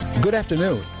Good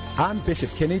afternoon. I'm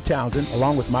Bishop Kenny Townsend,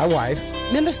 along with my wife,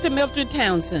 Minister Mildred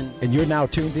Townsend. And you're now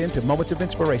tuned in to Moments of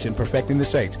Inspiration, Perfecting the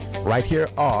Saints, right here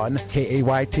on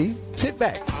KAYT. Sit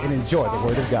back and enjoy the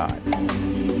Word of God.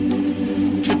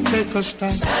 To take a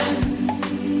stand.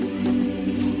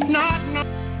 Not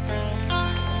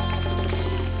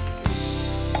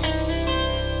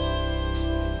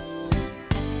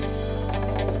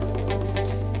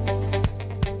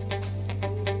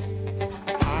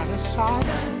I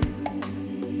decided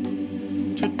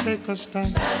to take a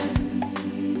stand.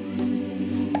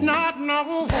 Not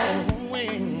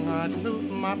knowing I'd lose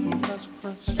my best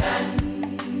friend.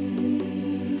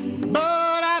 But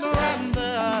I'd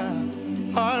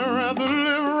rather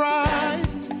live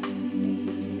right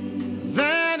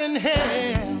than in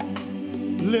hell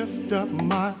lift up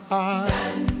my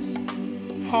eyes.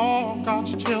 All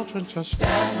God's children just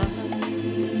stand.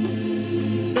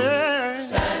 Yeah.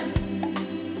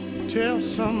 Stand. Tell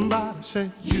somebody, say,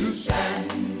 you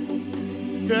stand.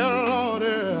 Yeah, Lord,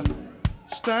 yeah.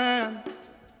 Stand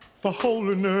for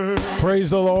holiness. Praise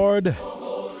the Lord.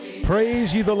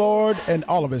 Praise ye the Lord and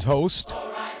all of his hosts.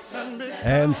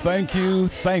 And thank you.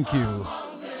 Thank you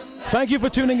for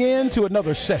tuning in to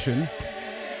another session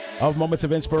of Moments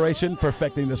of Inspiration,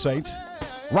 Perfecting the Saints,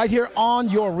 right here on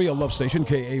your real love station,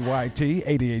 KAYT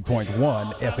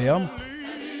 88.1 FM,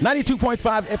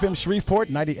 92.5 FM Shreveport,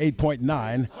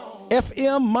 98.9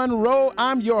 FM Monroe.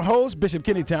 I'm your host, Bishop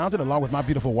Kenny Townsend, along with my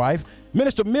beautiful wife,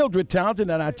 Minister Mildred Townsend,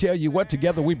 and I tell you what,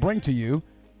 together we bring to you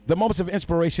the Moments of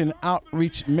Inspiration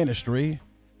Outreach Ministry,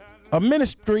 a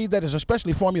ministry that is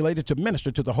especially formulated to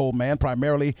minister to the whole man,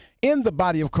 primarily in the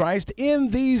body of Christ in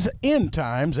these end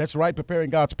times. That's right, preparing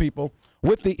God's people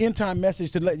with the end time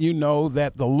message to let you know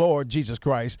that the Lord Jesus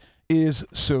Christ is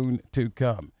soon to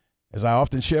come. As I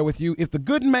often share with you, if the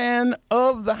good man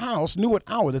of the house knew what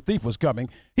hour the thief was coming,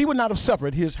 he would not have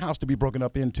suffered his house to be broken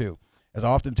up into. As I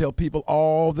often tell people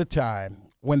all the time,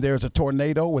 when there's a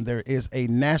tornado, when there is a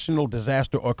national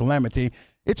disaster or calamity,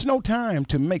 it's no time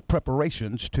to make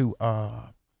preparations to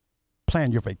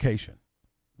plan your vacation,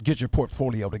 get your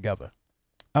portfolio together.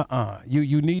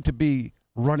 You need to be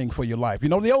running for your life. You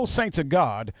know, the old saints of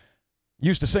God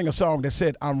used to sing a song that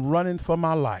said, I'm running for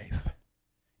my life.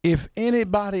 If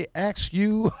anybody asks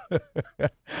you,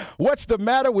 what's the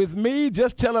matter with me?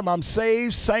 Just tell them I'm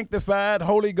saved, sanctified,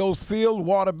 Holy Ghost filled,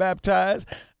 water baptized.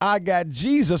 I got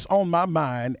Jesus on my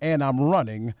mind and I'm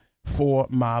running for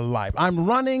my life. I'm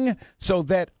running so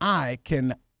that I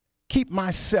can keep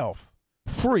myself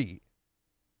free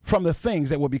from the things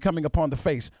that will be coming upon the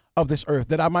face of this earth,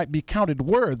 that I might be counted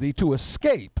worthy to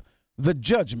escape the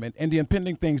judgment and the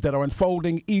impending things that are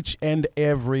unfolding each and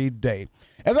every day.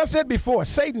 As I said before,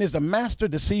 Satan is the master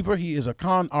deceiver. He is a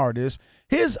con artist.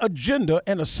 His agenda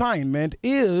and assignment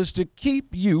is to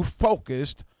keep you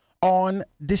focused on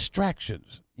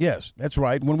distractions. Yes, that's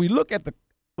right. When we look at the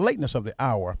lateness of the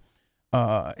hour,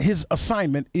 his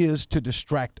assignment is to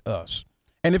distract us.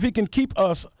 And if he can keep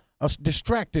us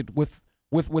distracted with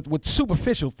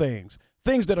superficial things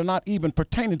that are not even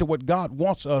pertaining to what God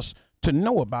wants us to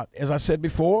know about. As I said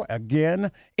before,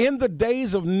 again, in the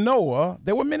days of Noah,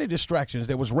 there were many distractions.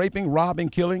 There was raping, robbing,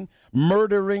 killing,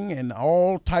 murdering, and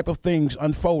all type of things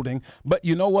unfolding. But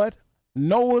you know what?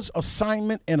 Noah's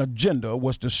assignment and agenda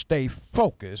was to stay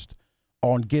focused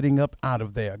on getting up out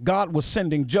of there. God was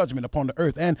sending judgment upon the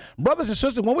earth. And brothers and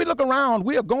sisters, when we look around,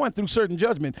 we are going through certain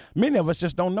judgment. Many of us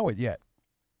just don't know it yet.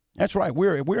 That's right.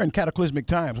 We're in cataclysmic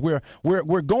times.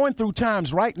 We're going through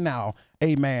times right now,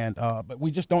 amen, but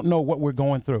we just don't know what we're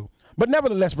going through. But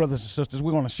nevertheless, brothers and sisters,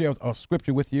 we're going to share a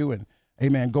scripture with you and,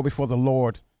 amen, go before the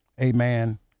Lord,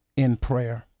 amen, in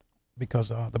prayer, because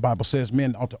the Bible says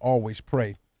men ought to always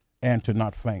pray and to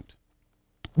not faint.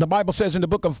 The Bible says in the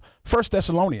book of 1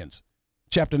 Thessalonians,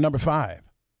 chapter number 5,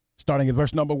 starting at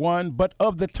verse number 1, but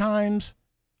of the times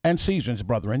and seasons,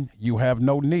 brethren, you have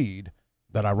no need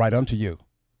that I write unto you.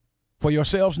 For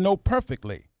yourselves know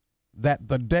perfectly that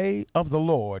the day of the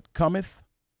Lord cometh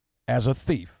as a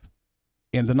thief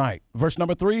in the night. Verse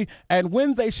number 3, and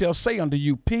when they shall say unto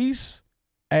you peace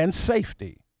and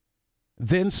safety,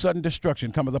 then sudden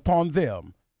destruction cometh upon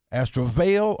them as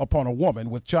travail upon a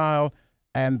woman with child,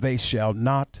 and they shall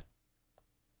not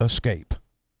escape.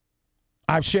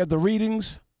 I've shared the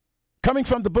readings coming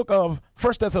from the book of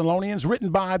 1 Thessalonians, written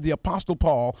by the Apostle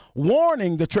Paul,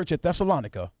 warning the church at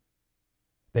Thessalonica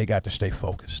they got to stay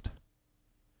focused.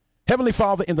 Heavenly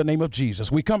Father, in the name of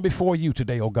Jesus, we come before you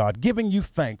today, oh God, giving you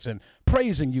thanks and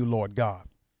praising you, Lord God.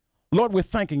 Lord, we're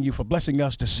thanking you for blessing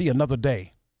us to see another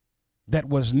day that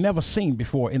was never seen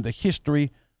before in the history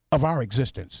of our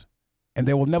existence. And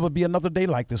there will never be another day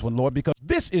like this one, Lord, because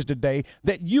this is the day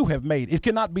that you have made. It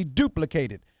cannot be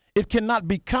duplicated. It cannot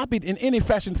be copied in any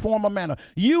fashion, form, or manner.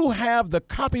 You have the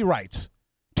copyrights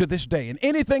to this day, and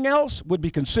anything else would be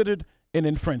considered an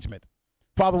infringement.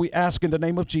 Father, we ask in the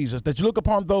name of Jesus that you look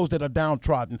upon those that are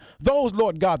downtrodden, those,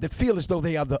 Lord God, that feel as though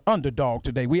they are the underdog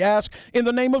today. We ask in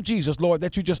the name of Jesus, Lord,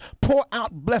 that you just pour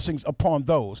out blessings upon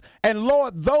those. And,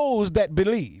 Lord, those that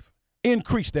believe,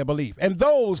 increase their belief. And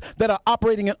those that are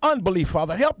operating in unbelief,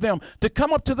 Father, help them to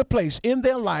come up to the place in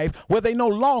their life where they no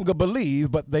longer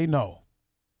believe, but they know.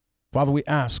 Father, we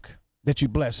ask that you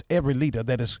bless every leader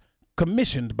that is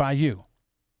commissioned by you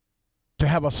to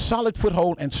have a solid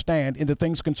foothold and stand in the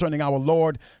things concerning our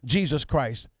Lord Jesus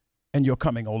Christ and your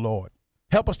coming, O Lord.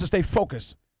 Help us to stay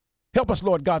focused. Help us,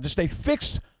 Lord God, to stay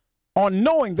fixed on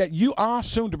knowing that you are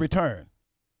soon to return.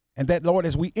 And that, Lord,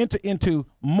 as we enter into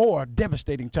more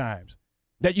devastating times,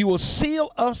 that you will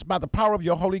seal us by the power of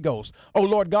your Holy Ghost. Oh,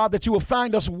 Lord God, that you will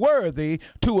find us worthy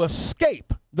to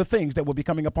escape the things that will be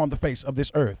coming upon the face of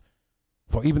this earth.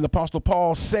 For even the Apostle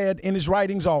Paul said in his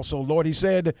writings also, Lord, he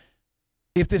said,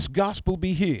 if this gospel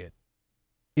be hid,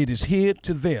 it is hid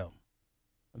to them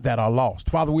that are lost.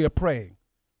 Father, we are praying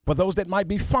for those that might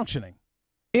be functioning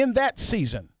in that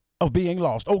season of being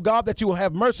lost. Oh God, that you will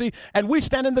have mercy. And we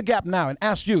stand in the gap now and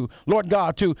ask you, Lord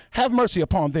God, to have mercy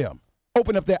upon them.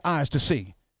 Open up their eyes to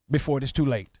see before it is too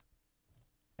late,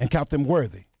 and count them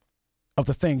worthy of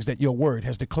the things that your word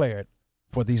has declared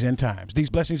for these end times. These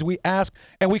blessings we ask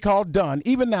and we call done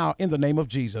even now in the name of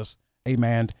Jesus.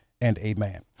 Amen and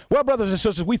amen. Well, brothers and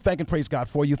sisters, we thank and praise God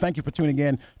for you. Thank you for tuning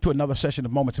in to another session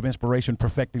of Moments of Inspiration,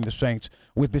 Perfecting the Saints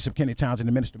with Bishop Kenny Townsend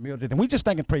and Minister Mildred. And we just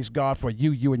thank and praise God for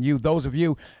you, and you. Those of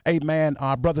you, amen,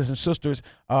 our brothers and sisters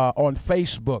on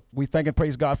Facebook, we thank and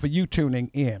praise God for you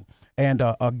tuning in. And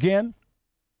again,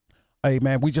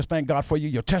 amen, we just thank God for you,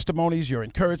 your testimonies, your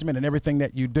encouragement, and everything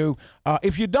that you do.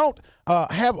 If you don't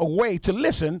have a way to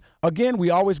listen, again, we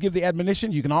always give the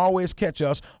admonition. You can always catch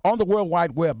us on the World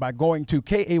Wide Web by going to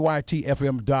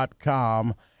kaytfm.com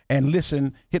and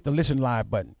listen, hit the Listen Live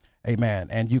button. Amen.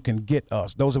 And you can get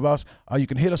us. Those of us, you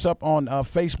can hit us up on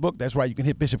Facebook. That's right. You can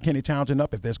hit Bishop Kenny Townsend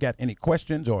up if there's got any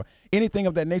questions or anything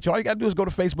of that nature. All you got to do is go to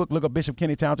Facebook, look up Bishop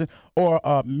Kenny Townsend or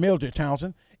Mildred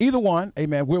Townsend. Either one.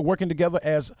 Amen. We're working together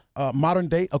as modern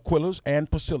day Aquilas and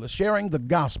Priscillas, sharing the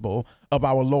gospel of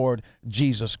our Lord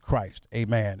Jesus Christ.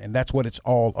 Amen. And that's what it's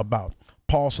all about.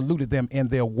 Paul saluted them in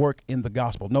their work in the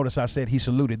gospel. Notice I said he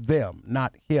saluted them,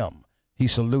 not him. He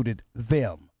saluted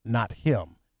them, not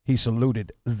him. He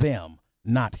saluted them,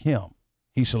 not him.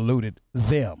 He saluted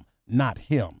them, not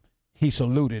him. He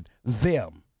saluted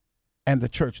them and the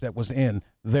church that was in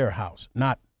their house,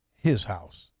 not his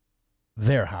house,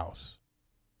 their house,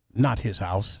 not his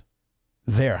house,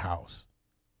 their house,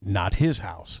 not his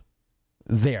house,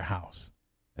 their house.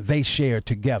 They shared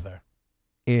together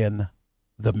in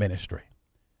the ministry.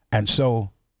 And so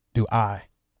do I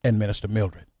and Minister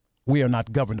Mildred. We are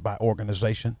not governed by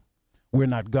organization. We're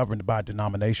not governed by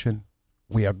denomination.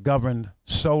 We are governed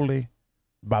solely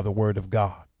by the word of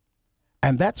God.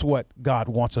 And that's what God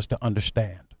wants us to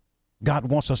understand. God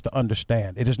wants us to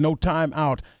understand. It is no time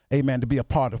out, amen, to be a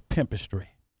part of pimpistry,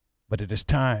 but it is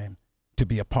time to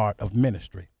be a part of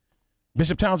ministry.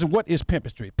 Bishop Townsend, what is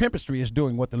pimpistry? Pimpistry is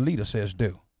doing what the leader says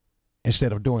do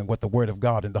instead of doing what the word of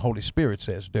God and the Holy Spirit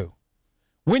says do.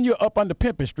 When you're up under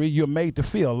pimpistry, you're made to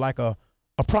feel like a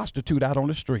prostitute out on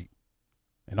the street.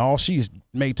 And all she's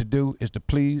made to do is to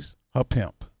please her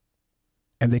pimp.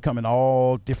 And they come in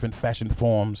all different fashion,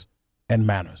 forms, and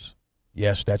manners.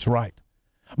 Yes, that's right.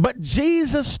 But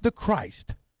Jesus the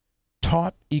Christ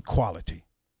taught equality.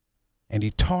 And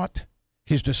he taught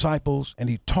his disciples and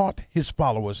he taught his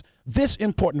followers this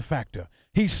important factor.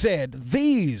 He said,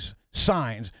 these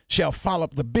signs shall follow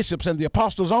the bishops and the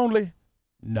apostles only?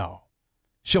 No.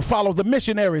 Shall follow the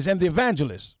missionaries and the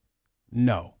evangelists?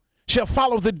 No. Shall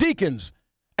follow the deacons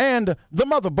and the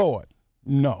motherboard?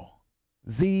 No.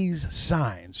 These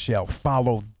signs shall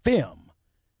follow them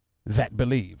that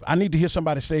believe. I need to hear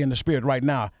somebody say in the spirit right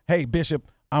now, hey, Bishop,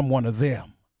 I'm one of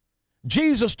them.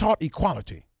 Jesus taught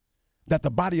equality, that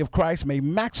the body of Christ may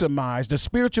maximize the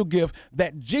spiritual gift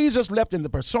that Jesus left in the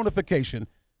personification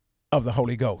of the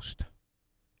Holy Ghost.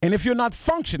 And if you're not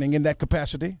functioning in that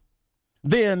capacity,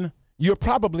 then you're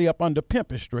probably up under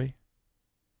pimpistry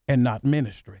and not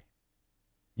ministry.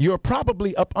 You're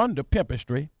probably up under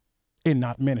pimpistry and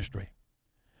not ministry.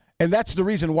 And that's the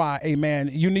reason why,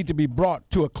 amen, you need to be brought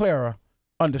to a clearer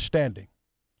understanding.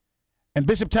 And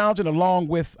Bishop Townsend, along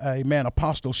with, amen,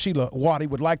 Apostle Sheila Waddy,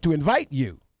 would like to invite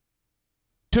you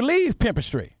to leave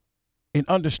pimpistry and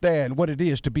understand what it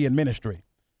is to be in ministry.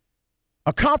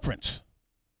 A conference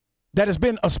that has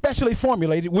been especially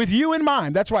formulated with you in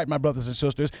mind. That's right, my brothers and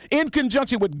sisters. In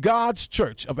conjunction with God's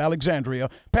Church of Alexandria,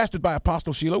 pastored by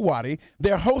Apostle Sheila Waddy,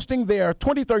 they're hosting their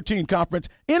 2013 conference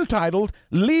entitled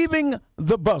Leaving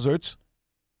the Buzzards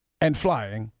and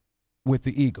Flying with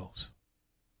the Eagles.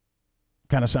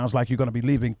 Kind of sounds like you're going to be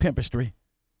leaving pimpistry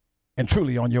and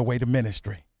truly on your way to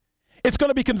ministry. It's going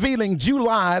to be convening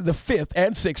July the 5th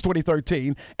and 6th,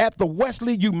 2013 at the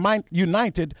Wesley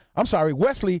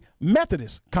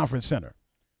Methodist Conference Center,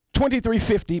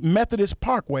 2350 Methodist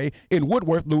Parkway in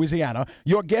Woodworth, Louisiana.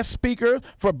 Your guest speaker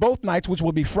for both nights, which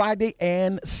will be Friday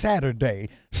and Saturday,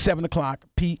 7 o'clock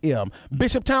p.m.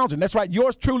 Bishop Townsend, that's right,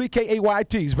 yours truly,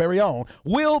 KAYT's very own,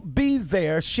 will be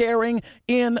there sharing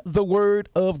in the Word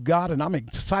of God, and I'm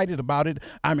excited about it.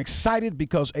 I'm excited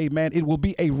because, amen, it will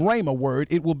be a rhema word.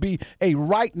 It will be a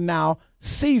right now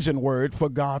season word for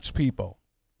God's people.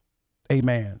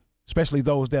 Amen. Especially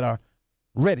those that are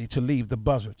ready to leave the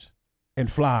buzzards and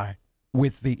fly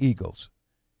with the eagles.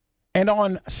 And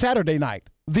on Saturday night,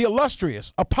 the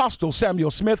illustrious Apostle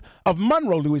Samuel Smith of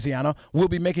Monroe, Louisiana, will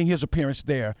be making his appearance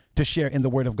there to share in the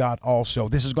Word of God also.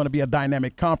 This is going to be a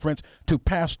dynamic conference to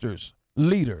pastors,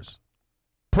 leaders,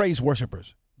 praise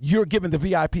worshipers. You're given the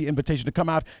VIP invitation to come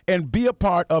out and be a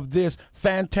part of this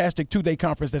fantastic two-day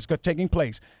conference that's taking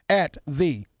place at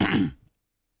the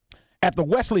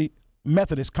Wesley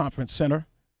Methodist Conference Center,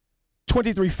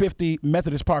 2350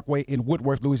 Methodist Parkway in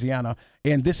Woodworth, Louisiana.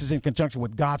 And this is in conjunction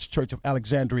with God's Church of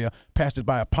Alexandria, pastored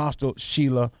by Apostle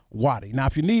Sheila Waddy. Now,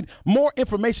 if you need more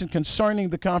information concerning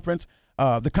the conference,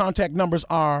 the contact numbers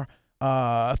are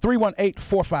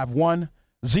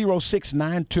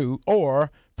 318-451-0692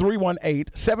 or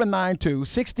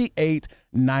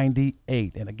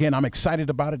 318-792-6898. And again, I'm excited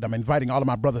about it. I'm inviting all of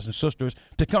my brothers and sisters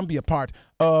to come be a part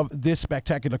of this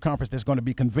spectacular conference that's going to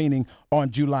be convening on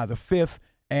July the 5th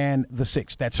and the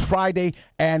 6th. That's Friday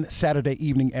and Saturday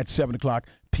evening at 7 o'clock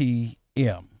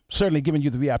p.m. Certainly giving you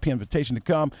the VIP invitation to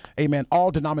come. Amen.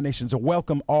 All denominations are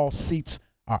welcome. All seats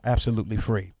are absolutely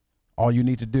free. All you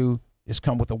need to do is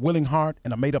come with a willing heart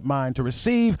and a made-up mind to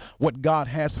receive what God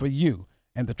has for you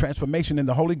and the transformation in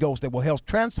the Holy Ghost that will help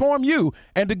transform you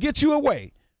and to get you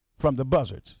away from the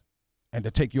buzzards and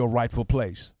to take your rightful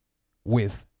place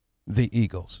with the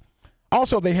eagles.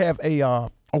 Also, they have a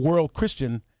World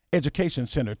Christian Education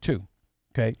Center too,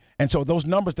 okay? And so those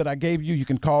numbers that I gave you, you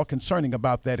can call concerning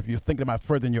about that. If you're thinking about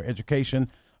furthering your education,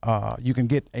 you can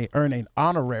earn an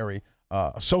honorary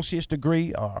associate's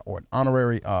degree or an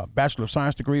honorary Bachelor of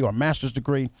Science degree or master's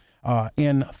degree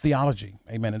in theology,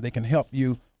 amen, and they can help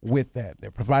you with that.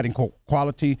 They're providing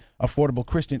quality, affordable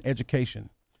Christian education,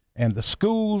 and the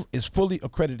school is fully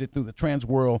accredited through the Trans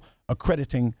World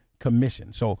Accrediting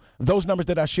Commission. So those numbers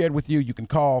that I shared with you, you can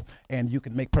call and you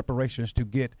can make preparations to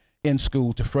get in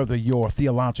school to further your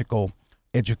theological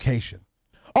education.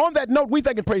 On that note, we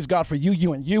thank and praise God for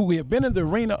you and you. We have been in the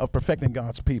arena of perfecting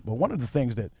God's people. One of the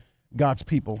things that God's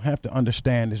people have to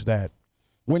understand is that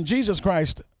when Jesus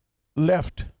Christ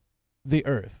left the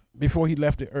earth, before he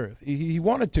left the earth, he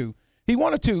wanted to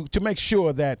make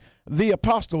sure that the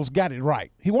apostles got it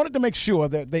right. He wanted to make sure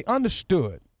that they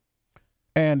understood.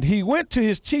 And he went to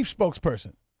his chief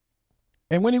spokesperson.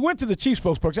 And when he went to the chief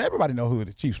spokesperson, everybody know who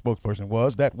the chief spokesperson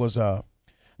was. That was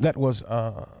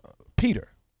Peter.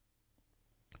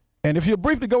 And if you'll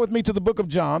briefly go with me to the book of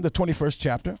John, the 21st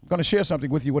chapter, I'm going to share something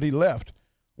with you, what he left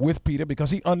with Peter,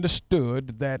 because he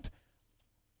understood that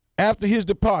after his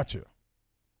departure,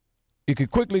 it could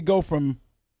quickly go from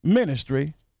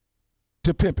ministry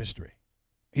to pimpistry.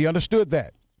 He understood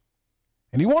that.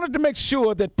 And he wanted to make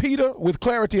sure that Peter, with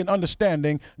clarity and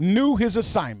understanding, knew his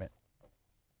assignment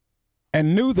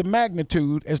and knew the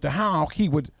magnitude as to how he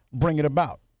would bring it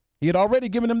about. He had already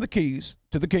given him the keys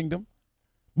to the kingdom,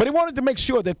 but he wanted to make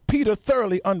sure that Peter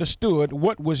thoroughly understood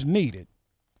what was needed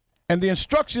and the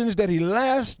instructions that he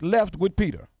last left with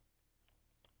Peter.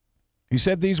 He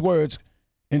said these words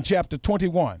in chapter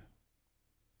 21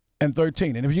 and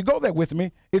 13. And if you go there with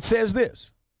me, it says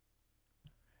this.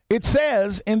 It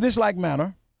says, in this like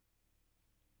manner,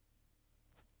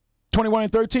 21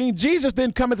 and 13, Jesus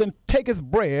then cometh and taketh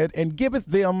bread and giveth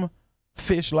them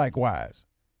fish likewise.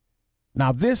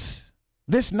 Now this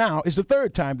now is the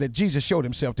third time that Jesus showed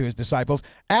himself to his disciples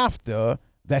after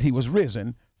that he was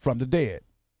risen from the dead.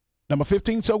 Number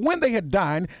 15, so when they had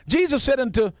dined, Jesus said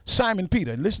unto Simon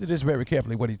Peter, and listen to this very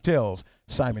carefully, what he tells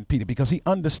Simon Peter, because he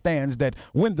understands that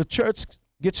when the church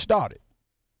gets started,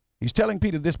 he's telling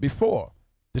Peter this before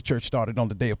the church started on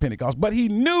the day of Pentecost, but he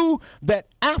knew that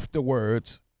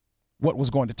afterwards what was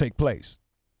going to take place.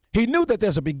 He knew that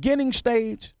there's a beginning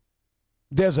stage,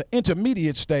 there's an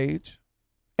intermediate stage,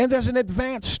 and there's an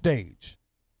advanced stage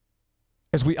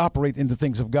as we operate in the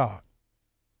things of God.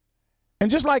 And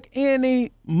just like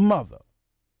any mother,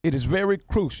 it is very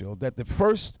crucial that the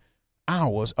first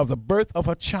hours of the birth of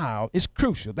a child is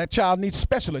crucial. That child needs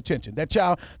special attention. That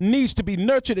child needs to be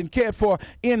nurtured and cared for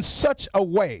in such a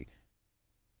way.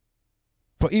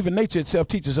 For even nature itself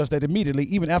teaches us that immediately,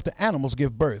 even after animals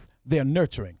give birth, they're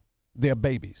nurturing their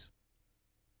babies.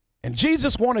 And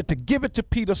Jesus wanted to give it to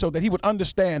Peter so that he would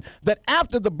understand that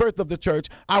after the birth of the church,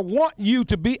 I want you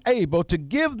to be able to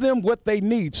give them what they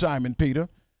need, Simon Peter.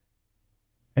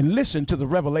 And listen to the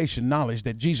revelation knowledge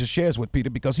that Jesus shares with Peter,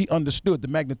 because he understood the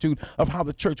magnitude of how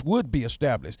the church would be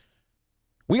established.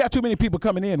 We got too many people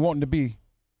coming in wanting to be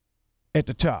at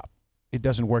the top. It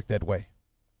doesn't work that way.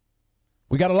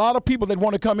 We got a lot of people that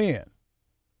want to come in.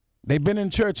 They've been in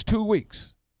church 2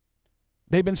 weeks.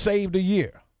 They've been saved a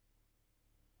year.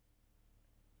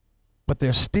 But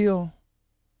they're still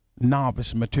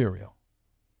novice material.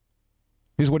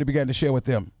 Here's what he began to share with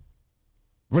them.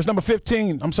 Number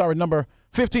 15,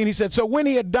 he said, so when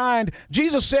he had dined,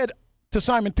 Jesus said to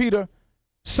Simon Peter,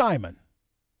 Simon,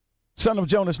 son of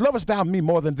Jonas, lovest thou me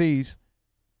more than these?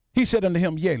 He said unto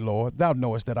him, yea, Lord, thou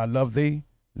knowest that I love thee.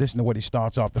 Listen to what he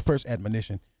starts off, the first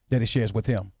admonition that he shares with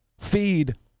him.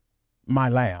 Feed my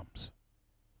lambs.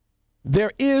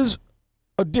 There is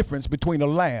a difference between a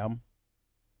lamb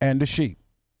and a sheep.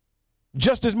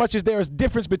 Just as much as there is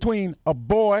difference between a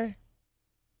boy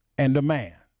and a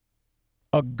man,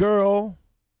 a girl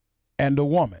and a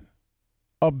woman,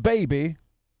 a baby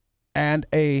and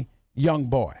a young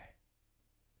boy.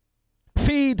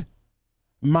 Feed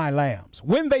my lambs.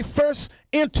 When they first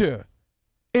enter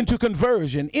into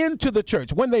conversion, into the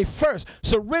church, when they first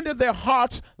surrender their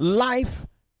heart's life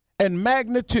and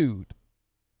magnitude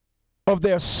of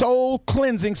their soul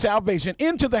cleansing salvation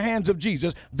into the hands of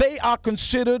Jesus, they are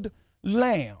considered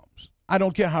lambs. I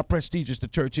don't care how prestigious the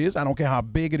church is. I don't care how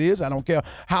big it is. I don't care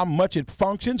how much it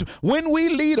functions. When we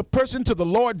lead a person to the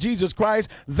Lord Jesus Christ,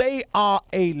 they are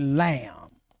a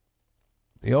lamb.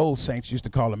 The old saints used to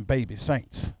call them baby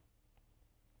saints.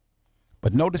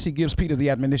 But notice he gives Peter the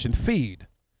admonition, feed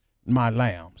my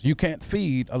lambs. You can't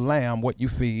feed a lamb what you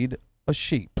feed a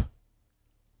sheep.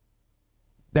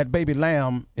 That baby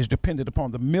lamb is dependent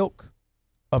upon the milk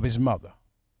of his mother.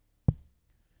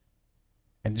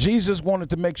 And Jesus wanted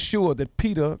to make sure that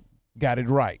Peter got it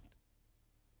right.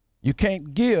 You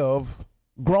can't give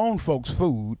grown folks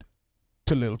food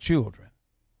to little children.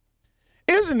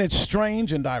 Isn't it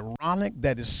strange and ironic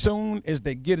that as soon as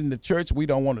they get in the church, we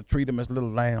don't want to treat them as little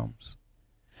lambs?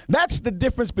 That's the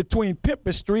difference between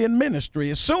pimpistry and ministry.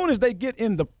 As soon as they get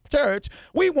in the church,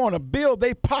 we want to build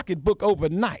their pocketbook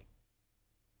overnight.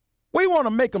 We want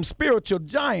to make them spiritual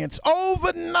giants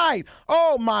overnight.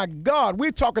 Oh, my God.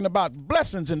 We're talking about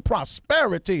blessings and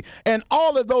prosperity and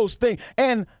all of those things.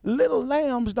 And little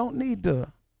lambs don't need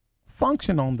to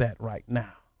function on that right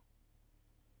now.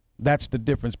 That's the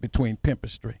difference between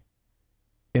pimpistry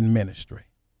and ministry.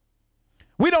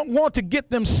 We don't want to get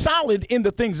them solid in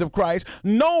the things of Christ,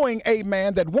 knowing,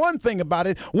 amen, that one thing about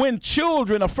it, when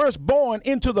children are first born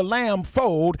into the lamb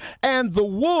fold and the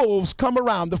wolves come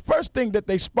around, the first thing that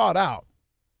they spot out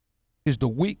is the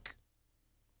weak,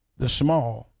 the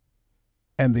small,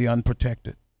 and the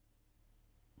unprotected.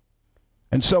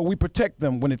 And so we protect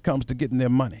them when it comes to getting their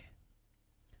money.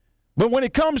 But when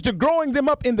it comes to growing them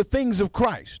up in the things of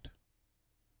Christ,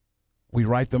 we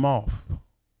write them off.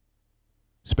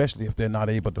 Especially if they're not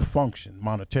able to function,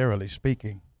 monetarily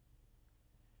speaking.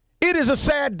 It is a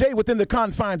sad day within the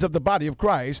confines of the body of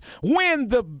Christ when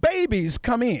the babies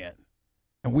come in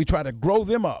and we try to grow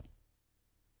them up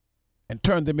and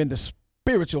turn them into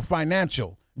spiritual,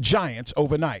 financial giants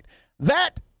overnight.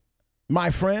 That,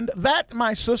 my friend, that,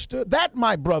 my sister, that,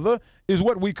 my brother, is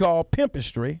what we call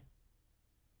pimpistry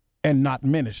and not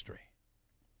ministry.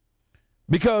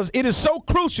 Because it is so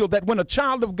crucial that when a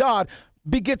child of God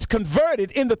gets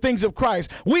converted in the things of Christ,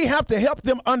 we have to help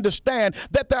them understand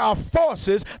that there are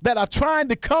forces that are trying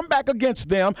to come back against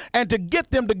them and to get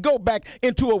them to go back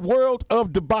into a world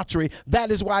of debauchery.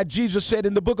 That is why Jesus said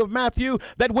in the book of Matthew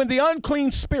that when the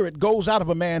unclean spirit goes out of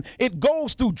a man, it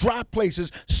goes through dry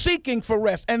places seeking for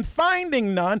rest and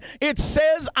finding none. It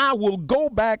says, I will go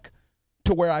back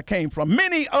to where I came from.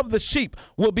 Many of the sheep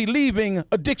will be leaving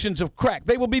addictions of crack.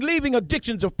 They will be leaving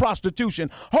addictions of prostitution,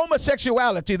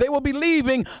 homosexuality. They will be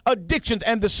leaving addictions,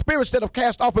 and the spirits that have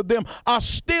cast off of them are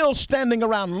still standing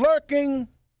around lurking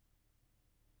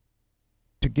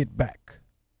to get back.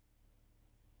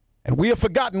 And we have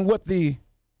forgotten what the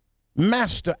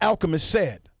master alchemist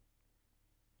said.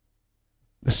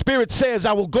 The spirit says,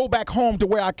 I will go back home to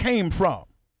where I came from.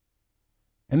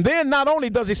 And then not only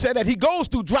does he say that, he goes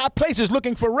through dry places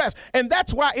looking for rest. And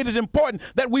that's why it is important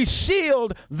that we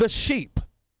shield the sheep.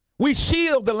 We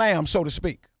shield the lamb, so to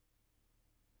speak,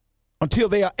 until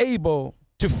they are able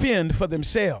to fend for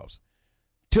themselves,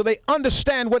 till they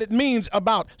understand what it means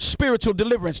about spiritual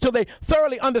deliverance, till they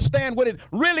thoroughly understand what it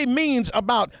really means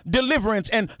about deliverance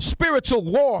and spiritual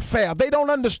warfare. They don't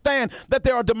understand that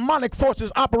there are demonic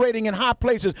forces operating in high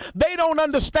places. They don't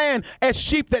understand as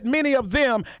sheep that many of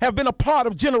them have been a part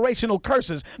of generational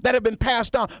curses that have been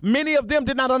passed down. Many of them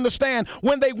did not understand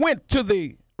when they went to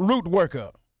the root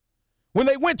worker, when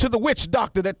they went to the witch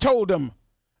doctor that told them,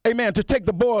 amen, to take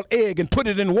the boiled egg and put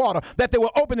it in water, that they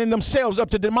were opening themselves up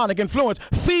to demonic influence.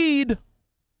 Feed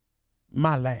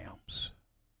my lambs.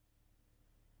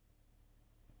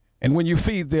 And when you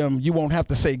feed them, you won't have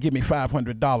to say, give me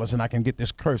 $500 and I can get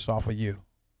this curse off of you.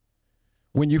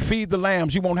 When you feed the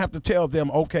lambs, you won't have to tell them,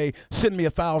 okay, send me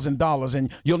 $1,000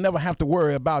 and you'll never have to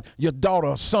worry about your daughter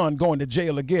or son going to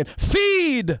jail again.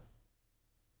 Feed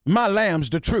my lambs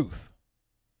the truth.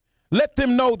 Let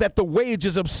them know that the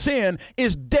wages of sin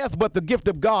is death, but the gift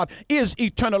of God is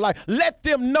eternal life. Let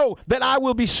them know that I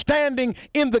will be standing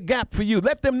in the gap for you.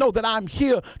 Let them know that I'm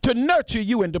here to nurture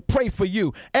you and to pray for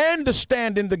you and to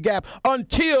stand in the gap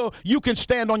until you can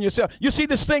stand on yourself. You see,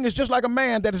 this thing is just like a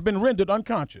man that has been rendered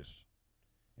unconscious.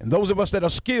 And those of us that are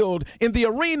skilled in the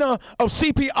arena of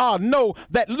CPR know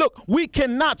that, look, we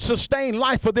cannot sustain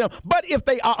life for them. But if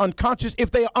they are unconscious, if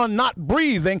they are not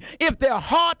breathing, if their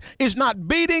heart is not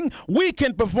beating, we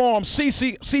can perform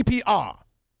CPR.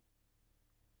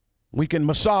 We can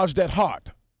massage that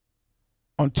heart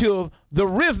until the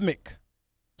rhythmic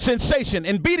sensation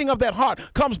and beating of that heart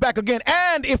comes back again.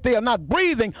 And if they are not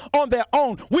breathing on their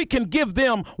own, we can give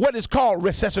them what is called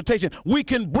resuscitation. We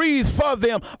can breathe for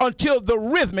them until the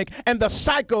rhythmic and the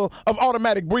cycle of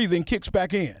automatic breathing kicks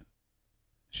back in.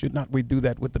 Should not we do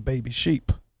that with the baby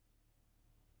sheep?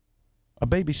 A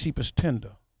baby sheep is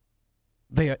tender.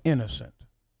 They are innocent.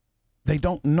 They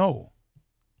don't know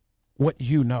what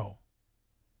you know.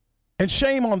 And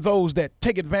shame on those that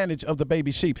take advantage of the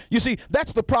baby sheep. You see,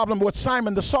 that's the problem what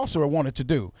Simon the sorcerer wanted to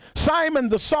do. Simon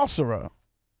the sorcerer,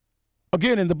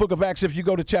 again in the book of Acts, if you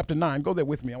go to chapter 9, go there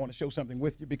with me. I want to show something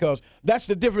with you because that's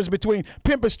the difference between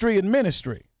pimpistry and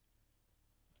ministry.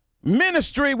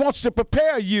 Ministry wants to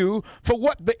prepare you for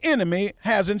what the enemy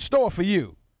has in store for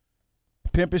you.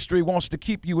 Pimpistry wants to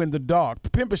keep you in the dark.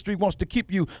 Pimpistry wants to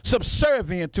keep you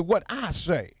subservient to what I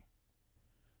say.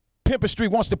 Pimpistry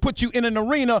wants to put you in an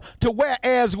arena to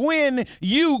whereas when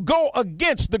you go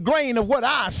against the grain of what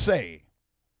I say,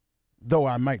 though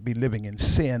I might be living in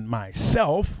sin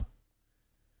myself,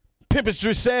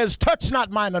 pimpistry says, touch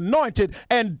not mine anointed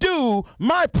and do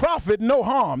my prophet no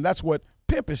harm. That's what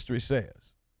pimpistry says.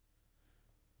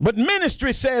 But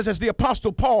ministry says, as the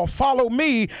Apostle Paul, follow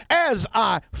me as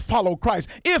I follow Christ.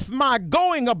 If my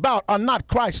going about are not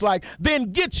Christ-like,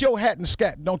 then get your hat and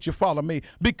scat. Don't you follow me?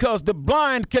 Because the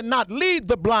blind cannot lead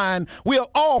the blind.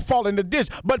 We'll all fall in the ditch.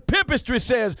 But pimpistry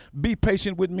says, be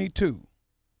patient with me too.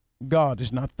 God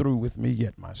is not through with me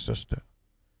yet, my sister,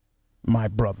 my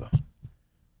brother.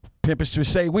 Pimpistry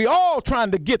say, we all trying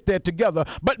to get there together.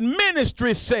 But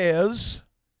ministry says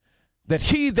that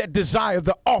he that desireth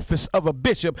the office of a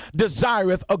bishop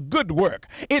desireth a good work.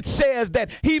 It says that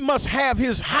he must have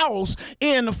his house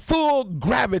in full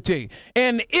gravity.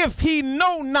 And if he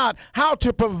know not how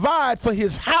to provide for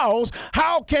his house,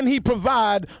 how can he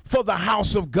provide for the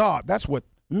house of God? That's what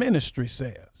ministry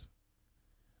says.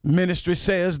 Ministry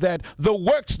says that the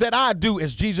works that I do,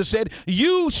 as Jesus said,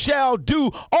 you shall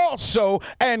do also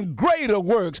and greater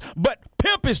works. But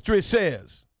pimpistry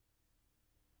says,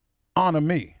 honor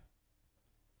me,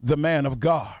 the man of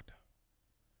God.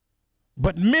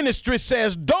 But ministry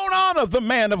says, don't honor the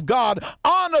man of God,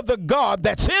 honor the God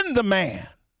that's in the man.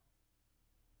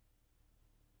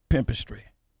 Pimpistry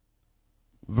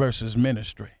versus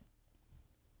ministry.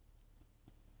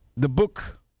 The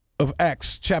book of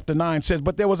Acts chapter 9 says,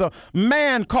 but there was a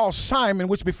man called Simon,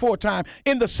 which before time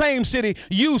in the same city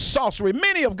used sorcery.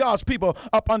 Many of God's people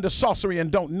up under sorcery and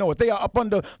don't know it. They are up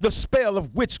under the spell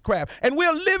of witchcraft. And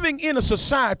we're living in a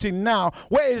society now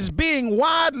where it is being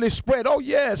widely spread. Oh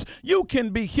yes, you can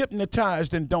be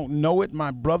hypnotized and don't know it, my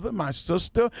brother, my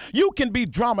sister. You can be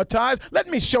dramatized. Let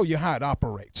me show you how it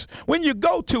operates. When you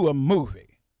go to a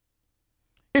movie,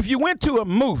 if you went to a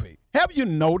movie, have you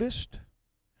noticed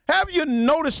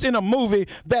in a movie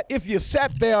that if you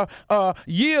sat there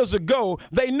years ago,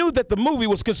 they knew that the movie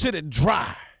was considered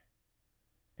dry.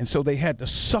 And so they had to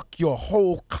suck your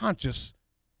whole conscious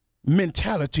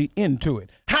mentality into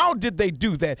it. How did they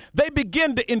do that? They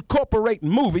began to incorporate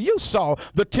movie. You saw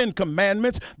the 10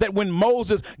 Commandments, that when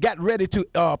Moses got ready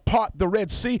to part the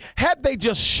Red Sea, had they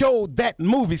just showed that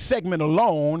movie segment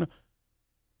alone,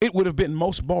 it would have been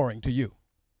most boring to you.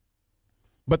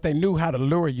 But they knew how to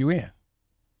lure you in.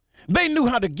 They knew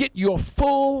how to get your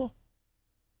full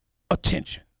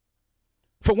attention.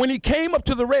 For when he came up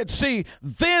to the Red Sea,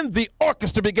 then the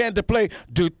orchestra began to play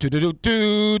do do do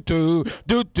do do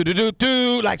do do do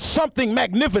do, like something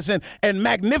magnificent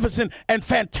and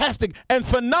fantastic and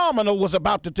phenomenal was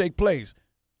about to take place.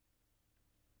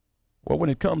 Well, when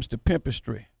it comes to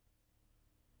pimpistry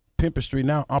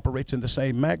now operates in the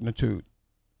same magnitude.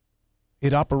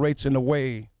 It operates in a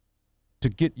way to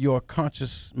get your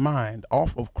conscious mind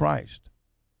off of Christ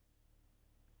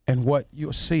and what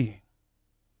you're seeing.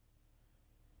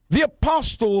 The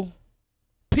Apostle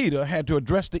Peter had to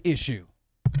address the issue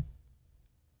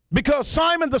because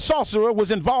Simon the sorcerer was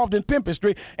involved in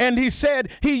pimpistry, and he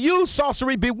said he used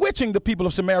sorcery, bewitching the people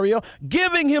of Samaria,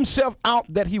 giving himself out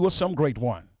that he was some great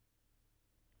one.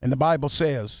 And the Bible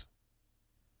says,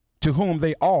 to whom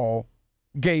they all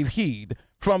gave heed,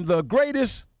 from the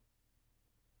greatest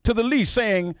to the least,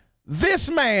 saying,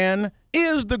 this man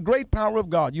is the great power of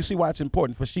God. You see why it's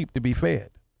important for sheep to be fed.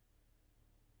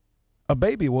 A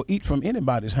baby will eat from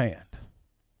anybody's hand.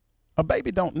 A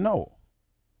baby don't know.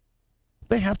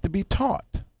 They have to be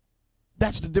taught.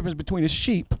 That's the difference between a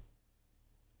sheep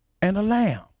and a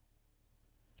lamb.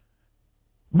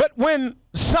 But when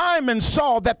Simon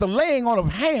saw that the laying on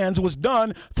of hands was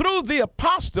done through the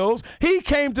apostles, he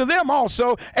came to them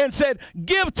also and said,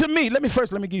 give to me. Let me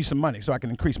give you some money so I can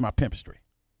increase my pimpistry.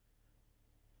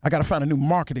 I got to find a new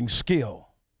marketing skill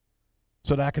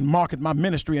so that I can market my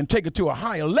ministry and take it to a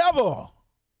higher level.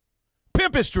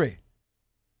 Pimpistry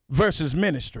versus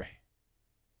ministry.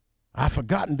 I've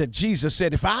forgotten that Jesus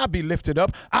said, if I be lifted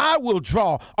up, I will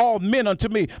draw all men unto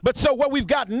me. But so what we've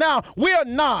got now, we are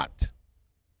not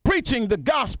preaching the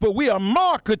gospel. We are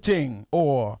marketing,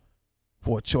 or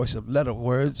for a choice of lesser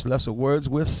words,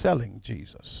 we're selling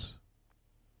Jesus.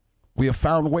 We have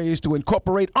found ways to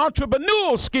incorporate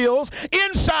entrepreneurial skills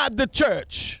inside the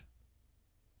church.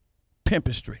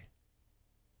 Pimpistry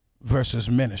versus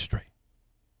ministry.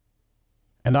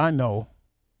 And I know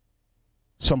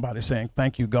somebody saying,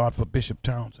 thank you, God, for Bishop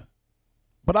Townsend.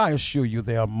 But I assure you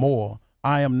there are more.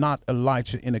 I am not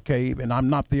Elijah in a cave, and I'm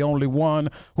not the only one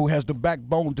who has the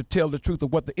backbone to tell the truth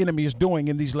of what the enemy is doing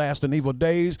in these last and evil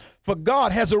days. For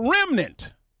God has a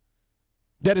remnant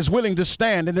that is willing to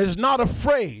stand and is not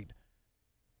afraid.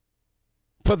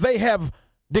 For they have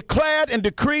declared and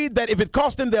decreed that if it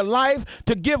cost them their life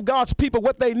to give God's people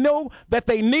what they know that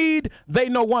they need, they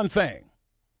know one thing.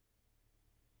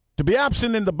 To be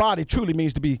absent in the body truly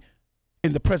means to be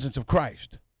in the presence of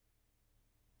Christ.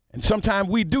 And sometimes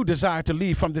we do desire to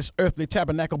leave from this earthly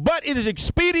tabernacle, but it is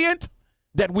expedient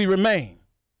that we remain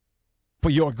for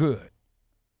your good.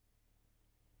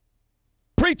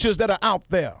 Preachers that are out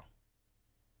there,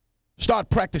 start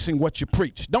practicing what you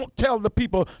preach. Don't tell the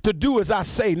people to do as I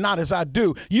say, not as I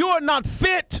do. You are not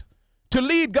fit to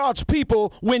lead God's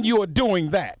people when you are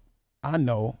doing that. I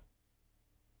know.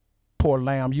 Poor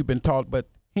lamb, you've been taught, but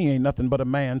he ain't nothing but a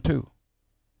man too.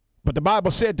 But the Bible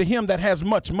said, to him that has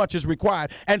much, much is required.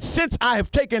 And since I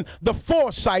have taken the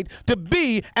foresight to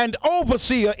be an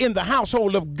overseer in the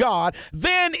household of God,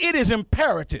 then it is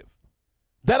imperative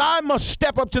that I must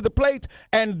step up to the plate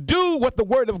and do what the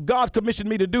word of God commissioned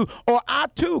me to do, or I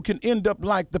too can end up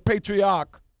like the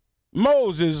patriarch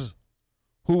Moses,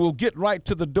 who will get right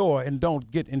to the door and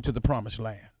don't get into the promised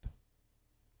land.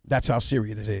 That's how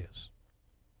serious it is.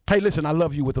 Hey, listen, I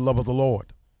love you with the love of the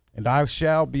Lord, and I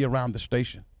shall be around the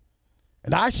station,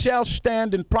 and I shall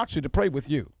stand in proxy to pray with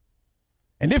you.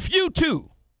 And if you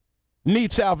too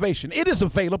need salvation, it is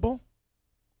available.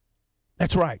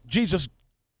 That's right. Jesus,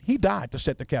 he died to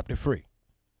set the captive free.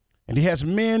 And he has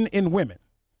men and women.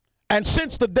 And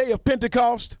since the day of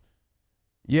Pentecost,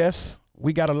 yes,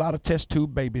 we got a lot of test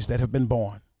tube babies that have been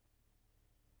born.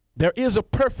 There is a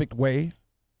perfect way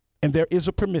and there is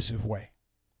a permissive way.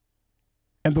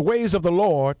 And the ways of the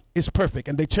Lord is perfect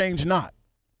and they change not.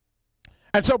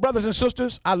 And so, brothers and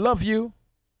sisters, I love you.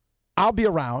 I'll be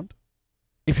around.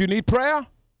 If you need prayer,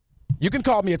 you can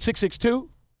call me at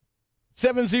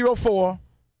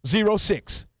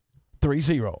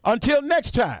 662-704-0630. Until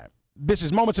next time, this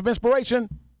is Moments of Inspiration.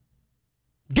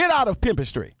 Get out of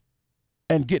pimpistry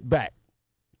and get back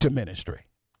to ministry.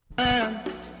 And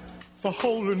for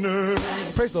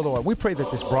holiness. Praise the Lord. We pray that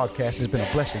this broadcast has been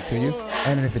a blessing to you.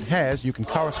 And if it has, you can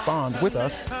correspond with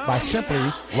us by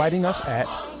simply writing us at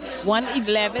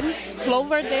 111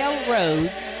 Cloverdale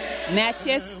Road,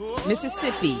 Natchez,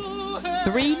 Mississippi,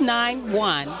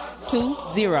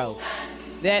 39120.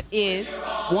 That is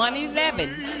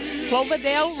 111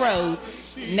 Cloverdale Road,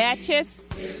 Natchez,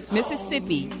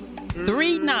 Mississippi,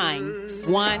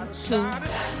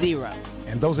 39120.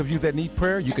 And those of you that need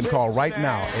prayer, you can call right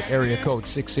now at area code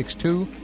 662